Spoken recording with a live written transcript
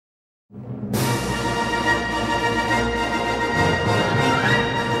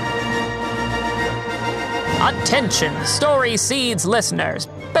Attention, Story Seeds listeners.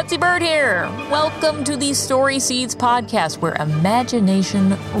 Betsy Bird here. Welcome to the Story Seeds podcast, where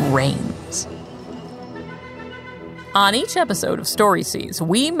imagination reigns. On each episode of Story Seeds,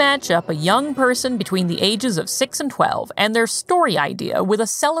 we match up a young person between the ages of 6 and 12 and their story idea with a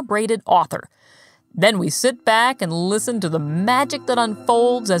celebrated author. Then we sit back and listen to the magic that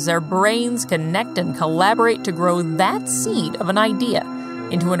unfolds as their brains connect and collaborate to grow that seed of an idea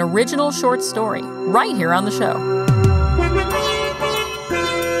into an original short story, right here on the show.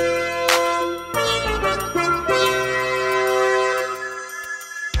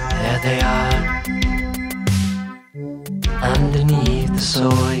 There they are, underneath the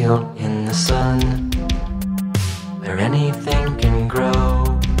soil in the sun, where anything can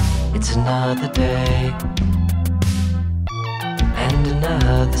grow. It's another day, and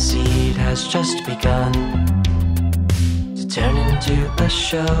another seed has just begun turn into a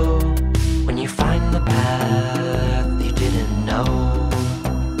show when you find the path you didn't know.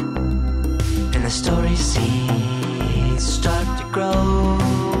 And the story seeds start to grow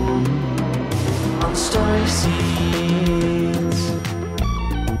on Story Seeds.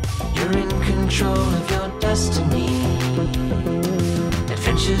 You're in control of your destiny.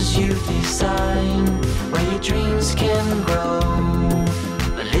 Adventures you design where your dreams can grow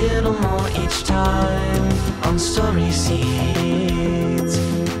a little more each time on Story Seeds.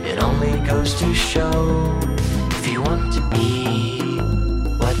 It only goes to show, if you want to be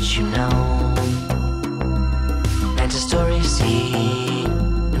what you know, plant a story seed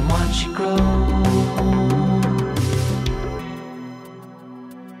and watch it grow.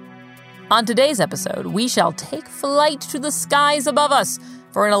 On today's episode, we shall take flight to the skies above us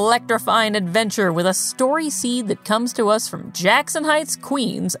for an electrifying adventure with a story seed that comes to us from Jackson Heights,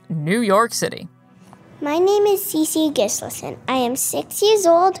 Queens, New York City. My name is Cece Gislason. I am 6 years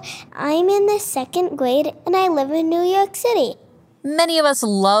old, I'm in the second grade, and I live in New York City. Many of us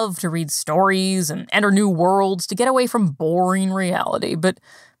love to read stories and enter new worlds to get away from boring reality, but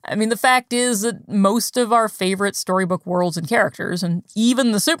the fact is that most of our favorite storybook worlds and characters, and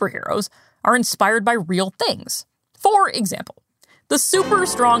even the superheroes, are inspired by real things. For example, the super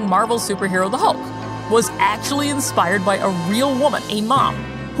strong Marvel superhero the Hulk was actually inspired by a real woman, a mom,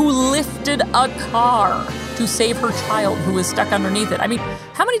 who lifted a car to save her child who was stuck underneath it.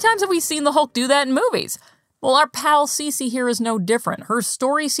 How many times have we seen the Hulk do that in movies? Well, our pal Cece here is no different. Her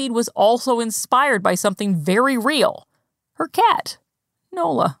story seed was also inspired by something very real. Her cat,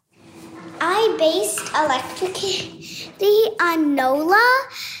 Nola. I based Electricity on Nola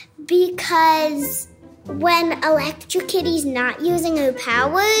because when Electricity's not using her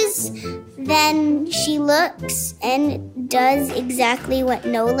powers, then she looks and does exactly what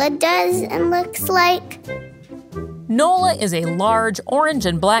Nola does and looks like. Nola is a large orange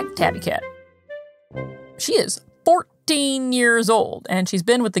and black tabby cat. She is 14 years old, and she's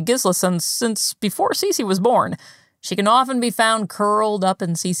been with the Gislasons since before Cece was born. She can often be found curled up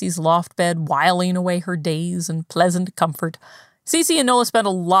in Cece's loft bed, whiling away her days in pleasant comfort. Cece and Nola spend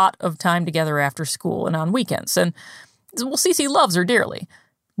a lot of time together after school and on weekends, and Cece loves her dearly.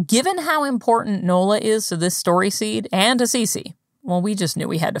 Given how important Nola is to this story seed and to Cece, we just knew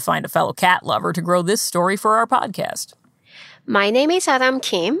we had to find a fellow cat lover to grow this story for our podcast. My name is Aram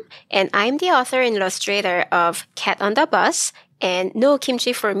Kim, and I'm the author and illustrator of Cat on the Bus and No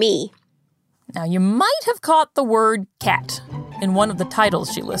Kimchi for Me. Now, you might have caught the word cat in one of the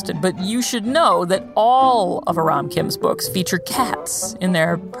titles she listed, but you should know that all of Aram Kim's books feature cats in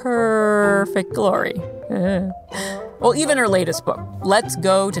their perfect glory. Well, even her latest book, Let's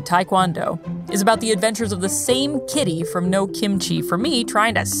Go to Taekwondo, is about the adventures of the same kitty from No Kimchi for Me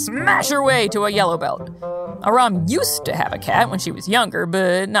trying to smash her way to a yellow belt. Aram used to have a cat when she was younger,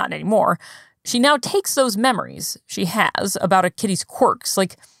 but not anymore. She now takes those memories she has about a kitty's quirks,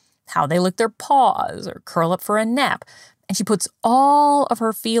 like how they lick their paws or curl up for a nap, and she puts all of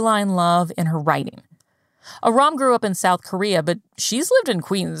her feline love in her writing. Aram grew up in South Korea, but she's lived in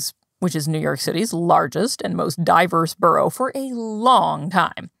Queens, which is New York City's largest and most diverse borough, for a long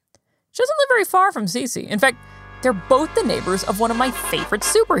time. She doesn't live very far from Cece. In fact, they're both the neighbors of one of my favorite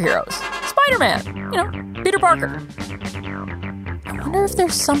superheroes, Spider-Man, Peter Parker. I wonder if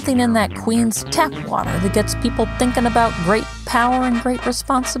there's something in that Queens tap water that gets people thinking about great power and great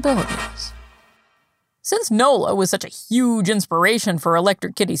responsibilities. Since Nola was such a huge inspiration for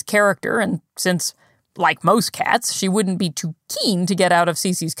Electric Kitty's character, and since, like most cats, she wouldn't be too keen to get out of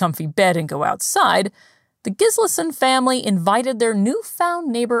Cece's comfy bed and go outside, the Gislason family invited their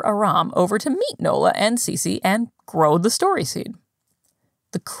newfound neighbor Aram over to meet Nola and Cece and grow the story seed.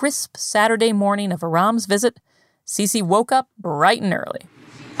 The crisp Saturday morning of Aram's visit, Cece woke up bright and early.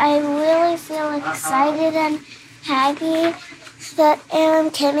 I really feel excited and happy that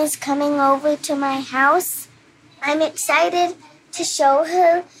Aram Kim is coming over to my house. I'm excited to show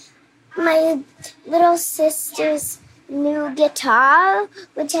her my little sister's new guitar,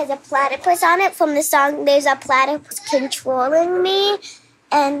 which has a platypus on it from the song There's a Platypus Controlling Me.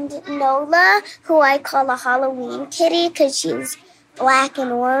 And Nola, who I call a Halloween kitty because she's black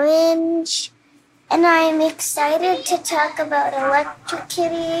and orange. And I'm excited to talk about Electric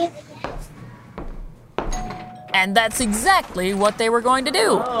Kitty. And that's exactly what they were going to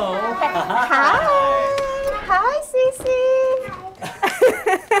do. Oh. Hi, Cece.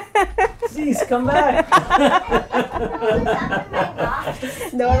 Please come back.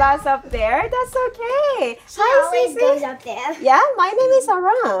 Nola's up there. That's okay. Hi, Always Cece. goes up there. Yeah, my name is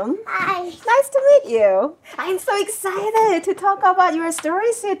Aram. Hi. Nice to meet you. I'm so excited to talk about your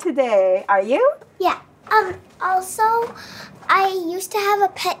stories here today. Are you? Yeah. Also, I used to have a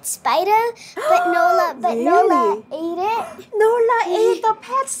pet spider, but Nola Really? ate it. Nola ate the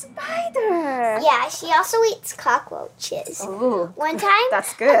pet spider. Yeah, she also eats cockroaches. Ooh, One time,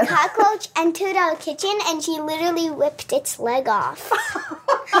 that's good. a cockroach entered our kitchen and she literally ripped its leg off.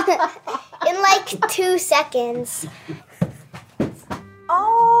 In like 2 seconds.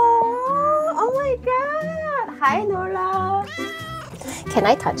 Oh my God. Hi, Nola. Can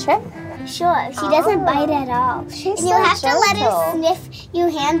I touch her? Sure, she doesn't bite at all. She's And you so have to let her gentle. sniff your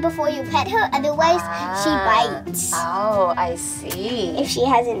hand before you pet her, otherwise she bites. Oh, I see. If she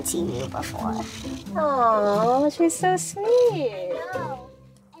hasn't seen you before. Oh, she's so sweet.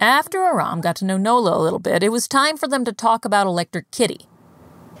 After Aram got to know Nola a little bit, it was time for them to talk about Electric Kitty.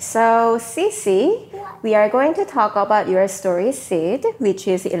 So, Cece, we are going to talk about your story, Sid, which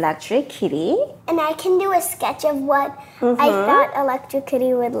is Electric Kitty. And I can do a sketch of what I thought Electric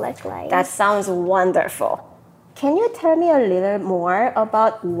Kitty would look like. That sounds wonderful. Can you tell me a little more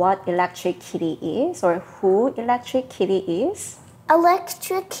about what Electric Kitty is or who Electric Kitty is?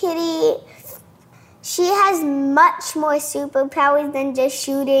 Electric Kitty, she has much more superpowers than just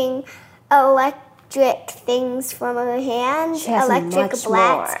shooting electric things from her hand. She has electric much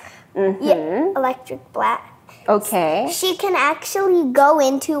blast. more. Yeah, electric blast. Okay. She can actually go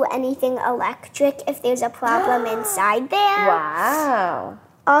into anything electric if there's a problem inside there. Wow.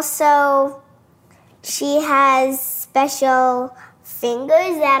 Also, she has special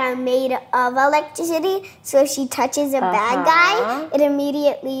fingers that are made of electricity. So if she touches a bad guy, it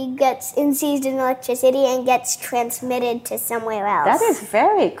immediately gets infused in electricity and gets transmitted to somewhere else. That is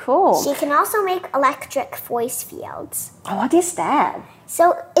very cool. She can also make electric force fields. What is that?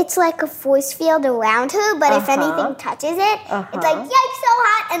 So it's like a force field around her, but if anything touches it, it's like, yikes, so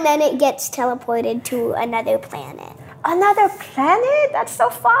hot, and then it gets teleported to another planet. Another planet? That's so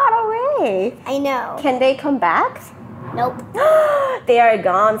far away. I know. Can they come back? Nope. They are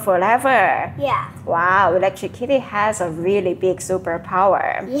gone forever. Yeah. Wow, Electric Kitty has a really big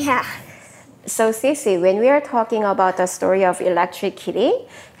superpower. Yeah. So, Cece, when we are talking about the story of Electric Kitty,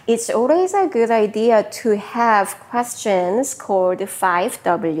 it's always a good idea to have questions called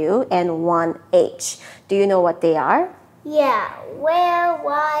 5W and 1H. Do you know what they are? Yeah. Where,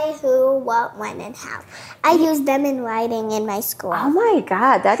 why, who, what, when, and how. I use them in writing in my school. Oh my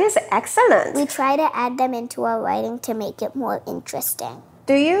God, that is excellent. We try to add them into our writing to make it more interesting.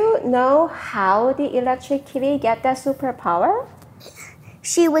 Do you know how the Electric Kitty get that superpower?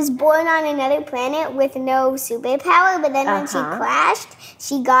 She was born on another planet with no superpower, but then when she crashed,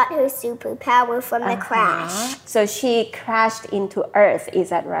 she got her superpower from the crash. So she crashed into Earth, is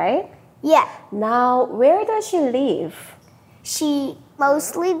that right? Yeah. Now, where does she live? She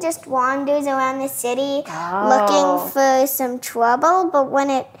mostly just wanders around the city looking for some trouble, but when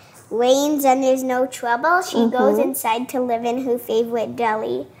it rains and there's no trouble, she goes inside to live in her favorite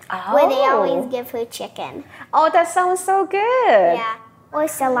deli, where they always give her chicken. Oh, that sounds so good. Yeah. Or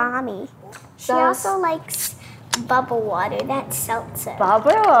salami. She also likes bubble water, that's seltzer.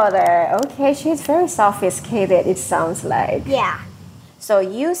 Bubble water. Okay, she's very sophisticated, it sounds like. Yeah. So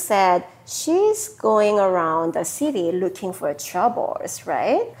you said she's going around the city looking for troubles,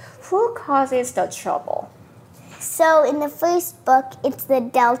 right? Who causes the trouble? So in the first book, it's the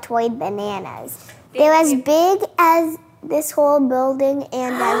deltoid bananas. They're as big as this whole building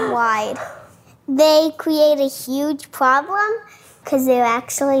and as wide. They create a huge problem because they're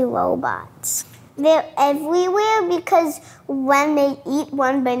actually robots. They're everywhere because when they eat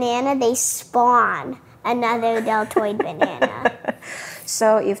one banana, they spawn another deltoid banana.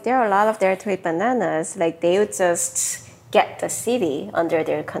 So if there are a lot of deltoid bananas, like they would just get the city under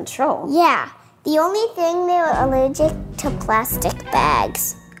their control. Yeah, the only thing they were allergic to plastic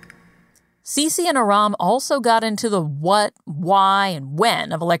bags. Cece and Aram also got into the what, why, and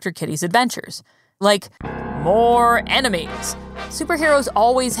when of Electric Kitty's adventures. Like, more enemies. Superheroes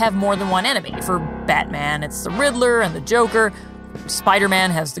always have more than one enemy. For Batman, it's the Riddler and the Joker.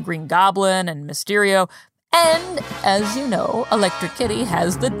 Spider-Man has the Green Goblin and Mysterio. And, as you know, Electric Kitty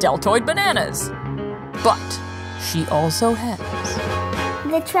has the Deltoid Bananas. But she also has...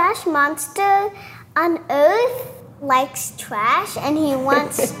 The trash monster on Earth likes trash, and he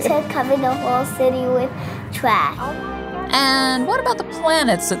wants to cover the whole city with trash. And what about the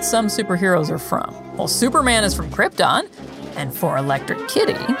planets that some superheroes are from? Well, Superman is from Krypton, and for Electric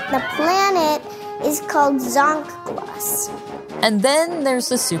Kitty... The planet is called Zonkgloss. And then there's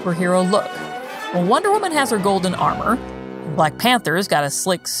the superhero look. Well, Wonder Woman has her golden armor, and Black Panther's got a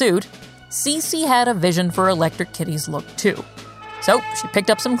slick suit. Cece had a vision for Electric Kitty's look, too. So she picked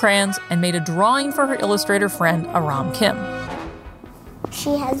up some crayons and made a drawing for her illustrator friend, Aram Kim.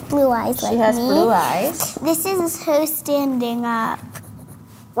 She has blue eyes like me. She has blue eyes. This is her standing up.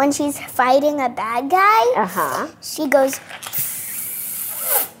 When she's fighting a bad guy, she goes...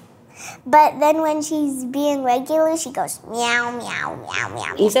 But then when she's being regular, she goes meow, meow, meow,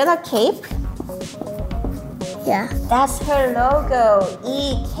 meow. Is it a cape? Yeah. That's her logo,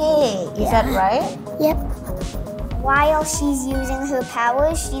 EK. Is that right? Yep. While she's using her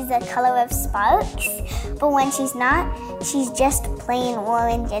powers, she's the color of sparks. But when she's not, she's just plain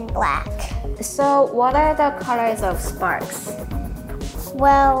orange and black. So what are the colors of sparks?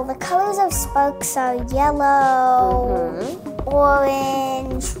 Well, the colors of sparks are yellow,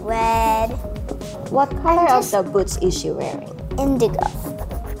 orange, red. What color of the boots is she wearing? Indigo.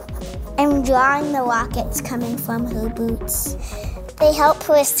 I'm drawing the rockets coming from her boots. They help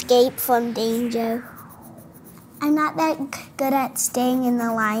her escape from danger. I'm not that good at staying in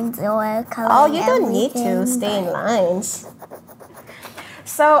the lines or coloring. Oh, you don't need to stay in lines.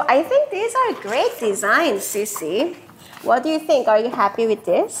 So I think these are great designs, Cece. What do you think? Are you happy with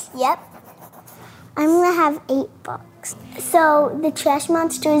this? Yep. I'm gonna have 8 books. So the Trash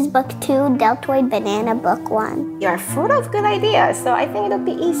Monsters book 2, Deltoid Banana book 1. You're full of good ideas, so I think it'll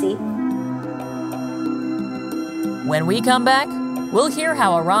be easy. When we come back, we'll hear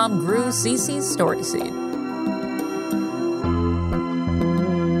how Aram grew Cece's story seed.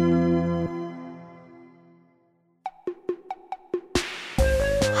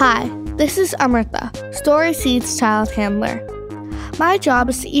 Hi, this is Amrita, Story Seed's child handler. My job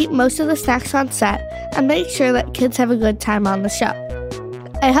is to eat most of the snacks on set and make sure that kids have a good time on the show.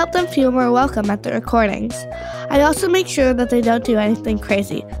 I help them feel more welcome at the recordings. I also make sure that they don't do anything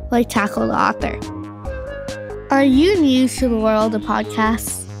crazy, like tackle the author. Are you new to the world of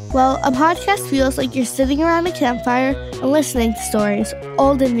podcasts? Well, a podcast feels like you're sitting around a campfire and listening to stories,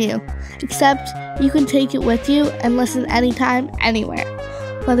 old and new, except you can take it with you and listen anytime, anywhere,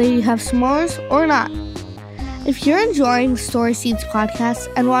 whether you have s'mores or not. If you're enjoying the Story Seeds podcast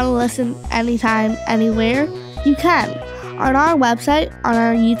and want to listen anytime, anywhere, you can. On our website, on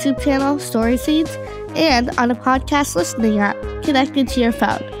our YouTube channel, Story Seeds, and on a podcast listening app connected to your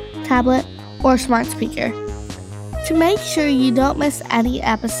phone, tablet, or smart speaker. To make sure you don't miss any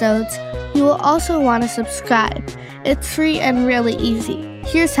episodes, you will also want to subscribe. It's free and really easy.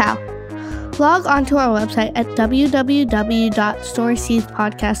 Here's how. Log onto our website at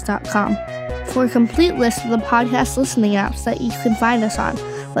www.storyseedspodcast.com for a complete list of the podcast listening apps that you can find us on,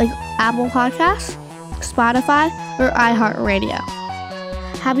 like Apple Podcasts, Spotify, or iHeartRadio.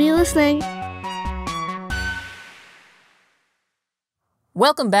 Happy listening!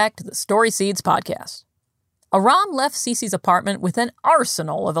 Welcome back to the Story Seeds podcast. Aram left Cece's apartment with an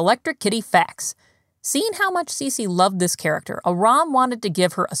arsenal of Electric Kitty facts. Seeing how much Cece loved this character, Aram wanted to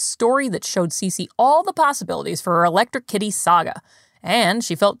give her a story that showed Cece all the possibilities for her Electric Kitty saga, and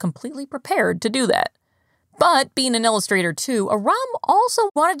she felt completely prepared to do that. But being an illustrator too, Aram also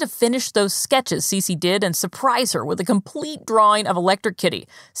wanted to finish those sketches Cece did and surprise her with a complete drawing of Electric Kitty,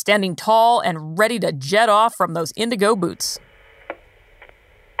 standing tall and ready to jet off from those indigo boots.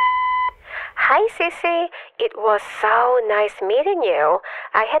 Hi, Cece. It was so nice meeting you.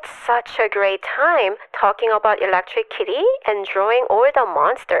 I had such a great time talking about Electric Kitty and drawing all the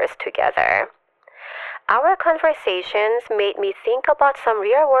monsters together. Our conversations made me think about some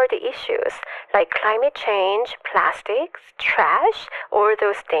real-world issues like climate change, plastics, trash, all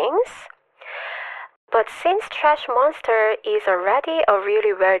those things. But since Trash Monster is already a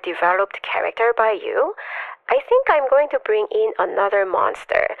really well-developed character by you, I think I'm going to bring in another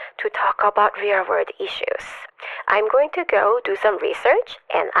monster to talk about real-world issues. I'm going to go do some research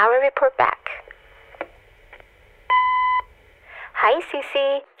and I will report back. Hi,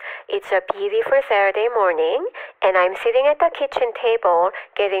 Cece. It's a beautiful Saturday morning, and I'm sitting at the kitchen table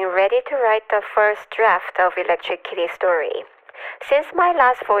getting ready to write the first draft of Electric Kitty story. Since my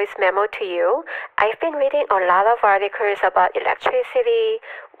last voice memo to you, I've been reading a lot of articles about electricity,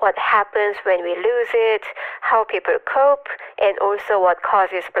 what happens when we lose it, how people cope, and also what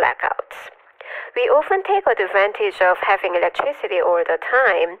causes blackouts. We often take advantage of having electricity all the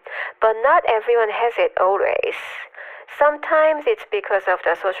time, but not everyone has it always. Sometimes it's because of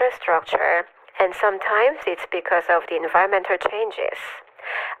the social structure, and sometimes it's because of the environmental changes.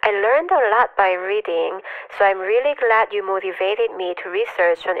 I learned a lot by reading, so I'm really glad you motivated me to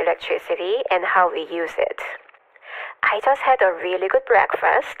research on electricity and how we use it. I just had a really good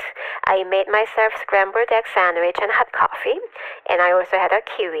breakfast. I made myself scrambled egg sandwich and hot coffee, and I also had a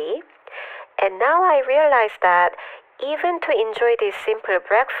kiwi. And now I realize that even to enjoy this simple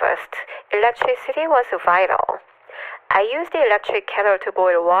breakfast, electricity was vital. I used the electric kettle to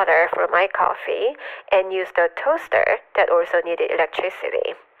boil water for my coffee and used a toaster that also needed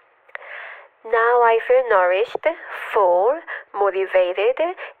electricity. Now I feel nourished, full, motivated,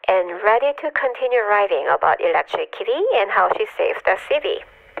 and ready to continue writing about Electric Kitty and how she saves the city.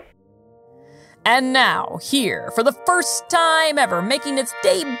 And now, here, for the first time ever, making its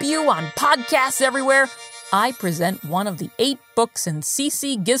debut on podcasts everywhere, I present one of the 8 books in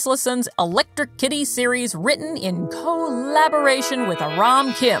Cece Gislason's Electric Kitty series written in collaboration with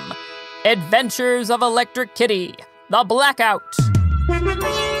Aram Kim, Adventures of Electric Kitty, The Blackout.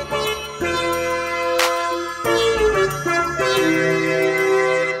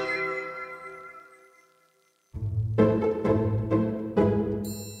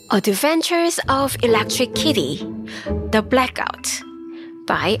 Adventures of Electric Kitty, The Blackout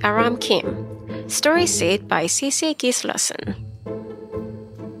by Aram Kim. Story set by Cece Gislason.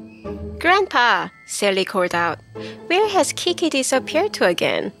 Grandpa, Sally called out, where has Kiki disappeared to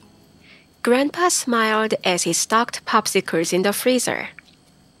again? Grandpa smiled as he stocked popsicles in the freezer.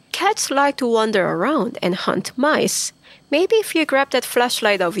 Cats like to wander around and hunt mice. Maybe if you grab that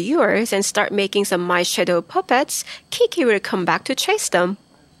flashlight of yours and start making some mice shadow puppets, Kiki will come back to chase them.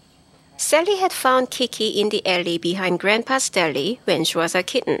 Sally had found Kiki in the alley behind Grandpa's deli when she was a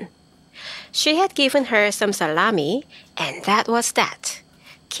kitten. She had given her some salami, and that was that.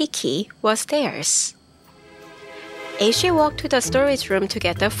 Kiki was theirs. As she walked to the storage room to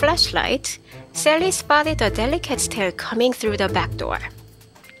get the flashlight, Sally spotted a deli cat's tail coming through the back door.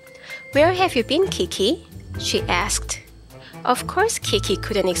 Where have you been, Kiki? She asked. Of course Kiki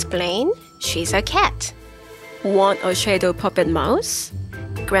couldn't explain. She's a cat. Want a shadow puppet mouse?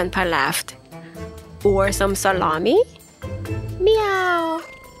 Grandpa laughed. Or some salami? Meow.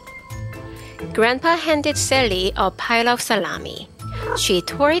 Grandpa handed Sally a pile of salami. She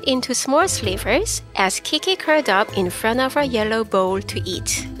tore it into small slivers as Kiki curled up in front of her yellow bowl to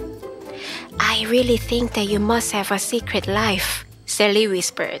eat. I really think that you must have a secret life, Sally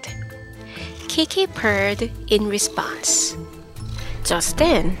whispered. Kiki purred in response. Just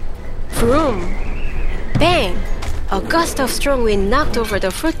then, vroom! Bang! A gust of strong wind knocked over the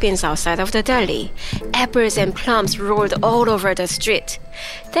fruit bins outside of the deli. Apples and plums rolled all over the street.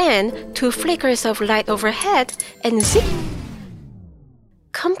 Then, 2 flickers of light overhead, and zip!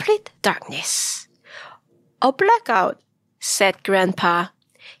 Complete darkness. A blackout, said Grandpa.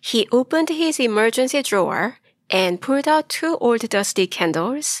 He opened his emergency drawer and pulled out 2 old dusty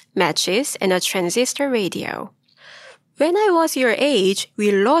candles, matches, and a transistor radio. When I was your age,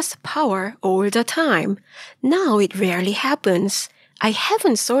 we lost power all the time. Now it rarely happens. I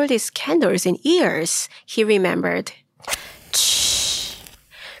haven't sold these candles in years, he remembered. Shh.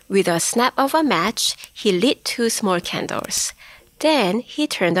 With a snap of a match, he lit 2 small candles. Then he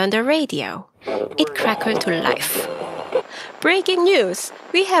turned on the radio. It crackled to life. Breaking news!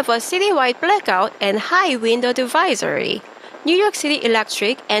 We have a citywide blackout and high wind advisory. New York City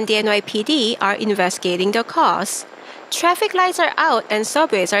Electric and the NYPD are investigating the cause. Traffic lights are out and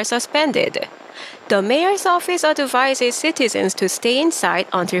subways are suspended. The mayor's office advises citizens to stay inside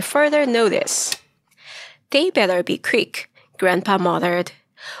until further notice. They better be quick, Grandpa muttered.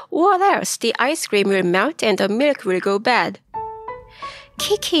 What else? The ice cream will melt and the milk will go bad.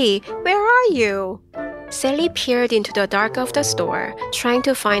 Kiki, where are you? Sally peered into the dark of the store, trying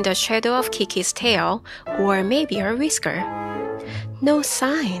to find the shadow of Kiki's tail, or maybe her whisker. No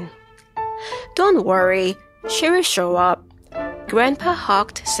sign. Don't worry, she will show up. Grandpa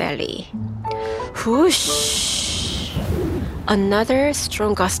hugged Sally. Whoosh! Another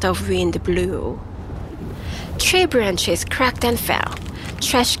strong gust of wind blew. Tree branches cracked and fell.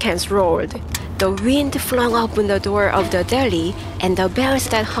 Trash cans rolled. The wind flung open the door of the deli, and the bells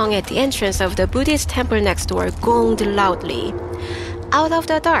that hung at the entrance of the Buddhist temple next door gonged loudly. Out of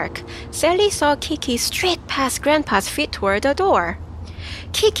the dark, Sally saw Kiki streak past Grandpa's feet toward the door.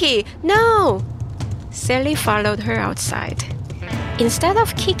 Kiki, no! Sally followed her outside. Instead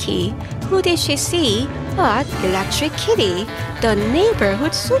of Kiki, who did she see but Electric Kitty, the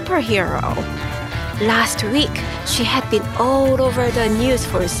neighborhood superhero? Last week, she had been all over the news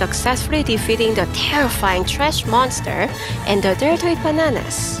for successfully defeating the terrifying trash monster and the dirt with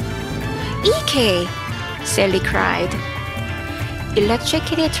bananas. "Ike!" Sally cried. Electric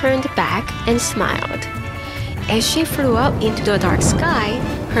Kitty turned back and smiled. As she flew up into the dark sky,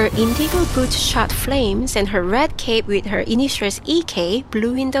 her indigo boots shot flames and her red cape with her initials EK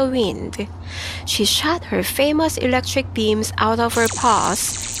blew in the wind. She shot her famous electric beams out of her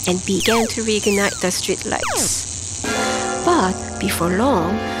paws and began to reignite the streetlights. But before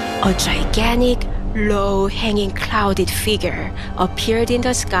long, a gigantic, low-hanging clouded figure appeared in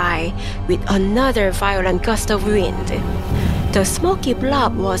the sky with another violent gust of wind. The smoky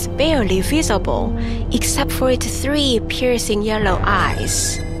blob was barely visible, except for its 3 piercing yellow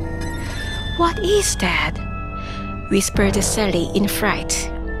eyes. "What is that?" whispered Sally in fright.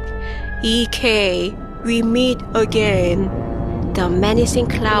 "EK, we meet again," the menacing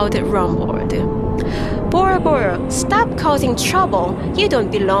cloud rumbled. "Boro, stop causing trouble! You don't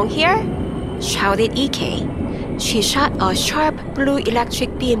belong here!" shouted EK. She shot a sharp blue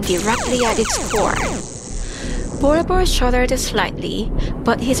electric beam directly at its core. Boro shuddered slightly,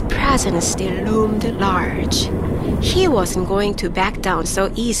 but his presence still loomed large. He wasn't going to back down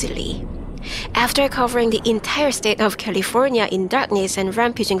so easily. After covering the entire state of California in darkness and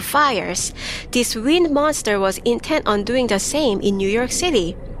rampaging fires, this wind monster was intent on doing the same in New York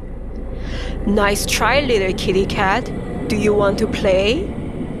City. "Nice try, little kitty cat. Do you want to play?"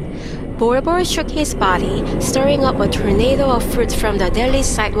 Boro shook his body, stirring up a tornado of fruits from the deli's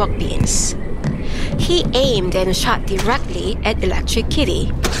sidewalk bins. He aimed and shot directly at Electric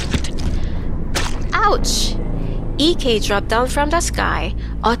Kitty. Ouch! EK dropped down from the sky,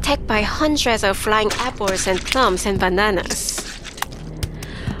 attacked by hundreds of flying apples and plums and bananas.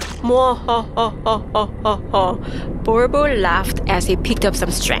 "Mo ho ho ho ho ho ho!" Boro laughed as he picked up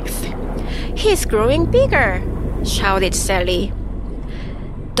some strength. "He's growing bigger!" shouted Sally.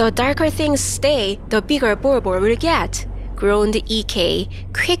 "The darker things stay, the bigger Boro will get," groaned EK,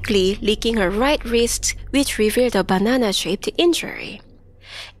 quickly licking her right wrist, which revealed a banana-shaped injury.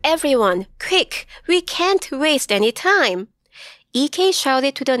 "Everyone, quick! We can't waste any time!" EK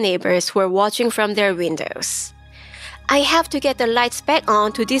shouted to the neighbors who were watching from their windows. "I have to get the lights back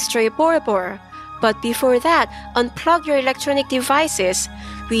on to destroy Boro. But before that, unplug your electronic devices.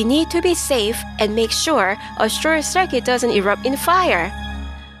 We need to be safe and make sure a short circuit doesn't erupt in fire."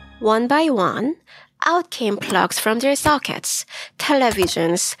 One by one, out came plugs from their sockets,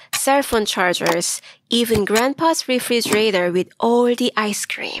 televisions, cell phone chargers, even Grandpa's refrigerator with all the ice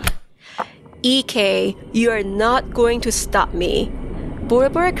cream. "EK, you're not going to stop me."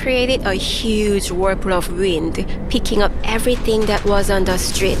 Boro created a huge whirlpool of wind, picking up everything that was on the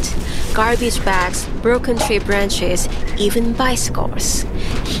street. Garbage bags, broken tree branches, even bicycles.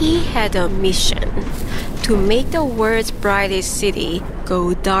 He had a mission: to make the world's brightest city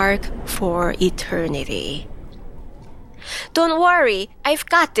go dark for eternity. "Don't worry, I've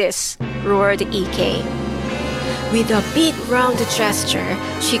got this," roared EK. With a big round gesture,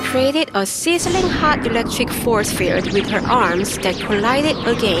 she created a sizzling hot electric force field with her arms that collided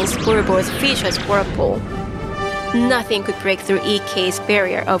against Boro's vicious whirlpool. Nothing could break through EK's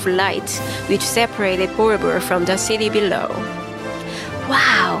barrier of light, which separated Boro from the city below.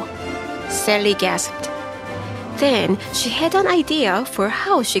 "Wow!" Sally gasped. Then she had an idea for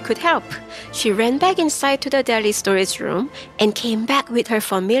how she could help. She ran back inside to the deli storage room and came back with her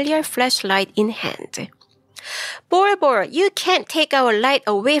familiar flashlight in hand. "Boro, you can't take our light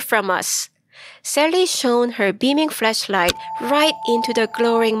away from us." Sally shone her beaming flashlight right into the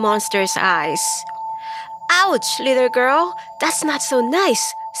glowing monster's eyes. "Ouch, little girl! That's not so nice!"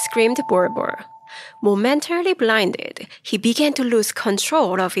 screamed Boro. Momentarily blinded, he began to lose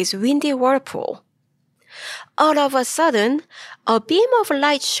control of his windy whirlpool. All of a sudden, a beam of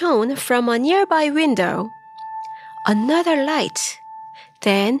light shone from a nearby window. Another light.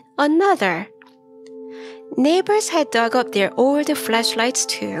 Then another. Neighbors had dug up their old flashlights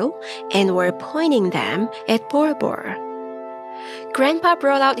too and were pointing them at Boro. Grandpa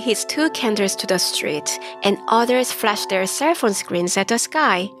brought out his 2 candles to the street, and others flashed their cell phone screens at the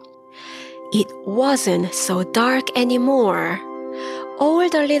sky. It wasn't so dark anymore. All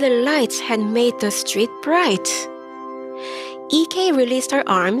the little lights had made the street bright. EK released her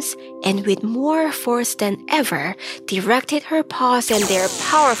arms and with more force than ever directed her paws and their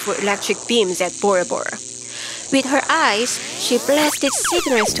powerful electric beams at Boro. With her eyes, she blasted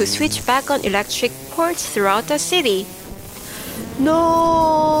signals to switch back on electric ports throughout the city.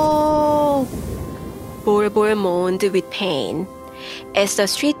 No! Bor Bor moaned with pain. As the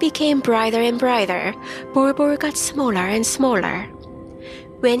street became brighter and brighter, Bor Bor got smaller and smaller.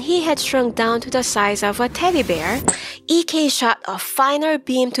 When he had shrunk down to the size of a teddy bear, EK shot a final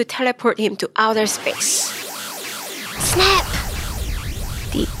beam to teleport him to outer space. Snap!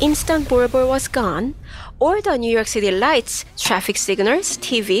 The instant Bor Bor was gone, all the New York City lights, traffic signals,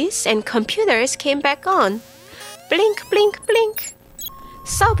 TVs, and computers came back on. Blink, blink, blink.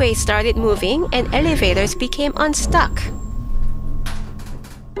 Subways started moving and elevators became unstuck.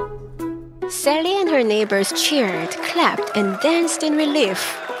 Sally and her neighbors cheered, clapped, and danced in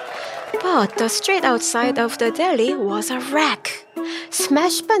relief. But the street outside of the deli was a wreck.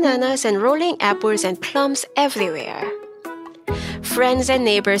 Smashed bananas and rolling apples and plums everywhere. Friends and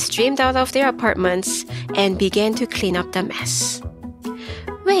neighbors streamed out of their apartments and began to clean up the mess.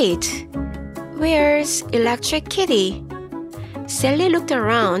 Wait, where's Electric Kitty? Sally looked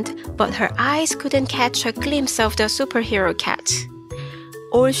around, but her eyes couldn't catch a glimpse of the superhero cat.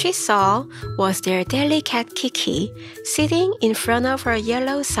 All she saw was their deli cat Kiki sitting in front of her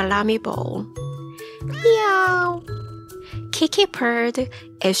yellow salami bowl. Meow! Kiki purred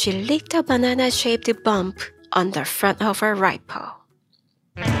as she licked a banana-shaped bump on the front of her right paw.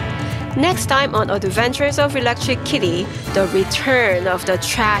 Next time on Adventures of Electric Kitty, the return of the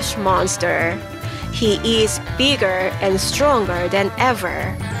trash monster. He is bigger and stronger than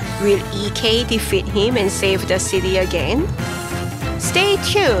ever. Will EK defeat him and save the city again? Stay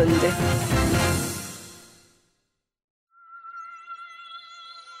tuned!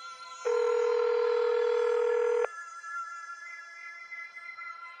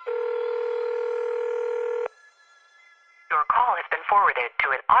 Your call has been forwarded to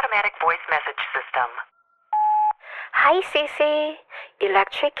an automatic voice message system. Hi, Cece.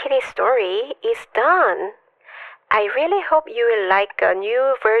 Electric Kitty's story is done. I really hope you will like a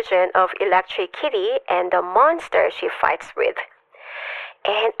new version of Electric Kitty and the monster she fights with.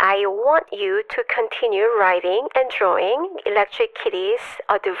 And I want you to continue writing and drawing Electric Kitty's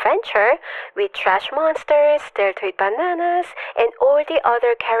adventure with trash monsters, deltoid bananas, and all the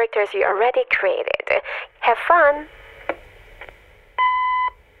other characters you already created. Have fun!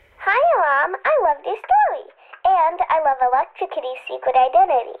 Hi, Aram. I love your story. And I love Electric Kitty's secret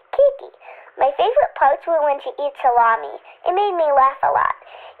identity, Kiki. My favorite parts were when she eats salami. It made me laugh a lot.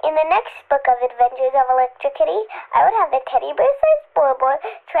 In the next book of Adventures of Electric Kitty, I would have the teddy bear-sized Bor Bor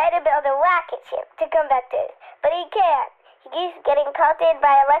try to build a rocket ship to come back to Earth. But he can't. He keeps getting pelted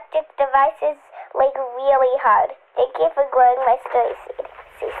by electric devices like really hard. Thank you for growing my story seed,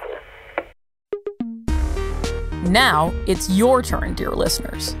 Cece. Now it's your turn, dear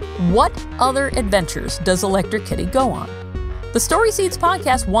listeners. What other adventures does Electric Kitty go on? The Story Seeds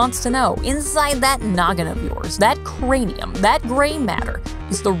podcast wants to know, inside that noggin of yours, that cranium, that gray matter,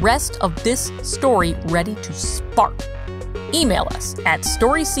 is the rest of this story ready to spark? Email us at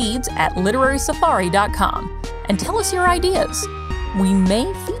storyseeds@literarysafari.com and tell us your ideas. We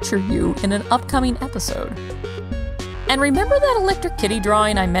may feature you in an upcoming episode. And remember that Electric Kitty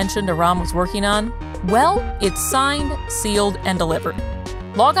drawing I mentioned Aram was working on? Well, it's signed, sealed, and delivered.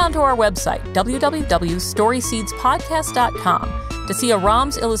 Log on to our website, www.storyseedspodcast.com, to see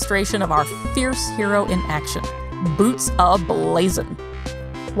Aram's illustration of our fierce hero in action, boots a-blazin'.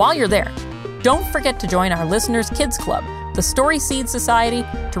 While you're there, don't forget to join our Listeners Kids Club, the Story Seed Society,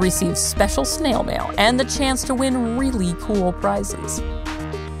 to receive special snail mail and the chance to win really cool prizes.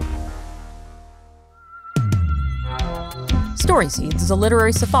 Story Seeds is a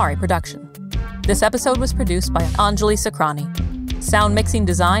Literary Safari production. This episode was produced by Anjali Sakrani. Sound mixing,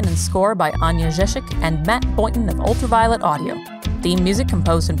 design, and score by Anya Zeshik and Matt Boynton of Ultraviolet Audio. Theme music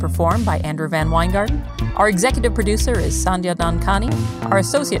composed and performed by Andrew Van Weingarten. Our executive producer is Sandhya Dankani. Our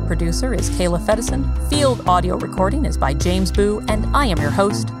associate producer is Kayla Fedison. Field audio recording is by James Boo. And I am your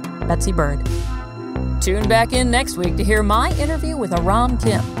host, Betsy Bird. Tune back in next week to hear my interview with Aram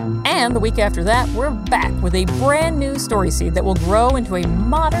Kim. And the week after that, we're back with a brand new story seed that will grow into a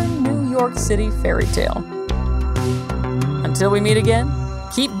modern New York City fairy tale. Until we meet again,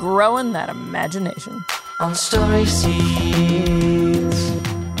 keep growing that imagination. On Story Seeds,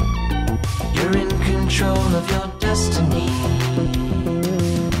 you're in control of your destiny.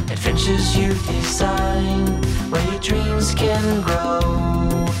 Adventures you design, where your dreams can grow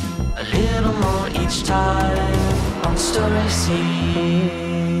a little more each time. On Story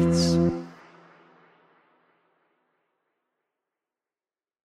Seeds.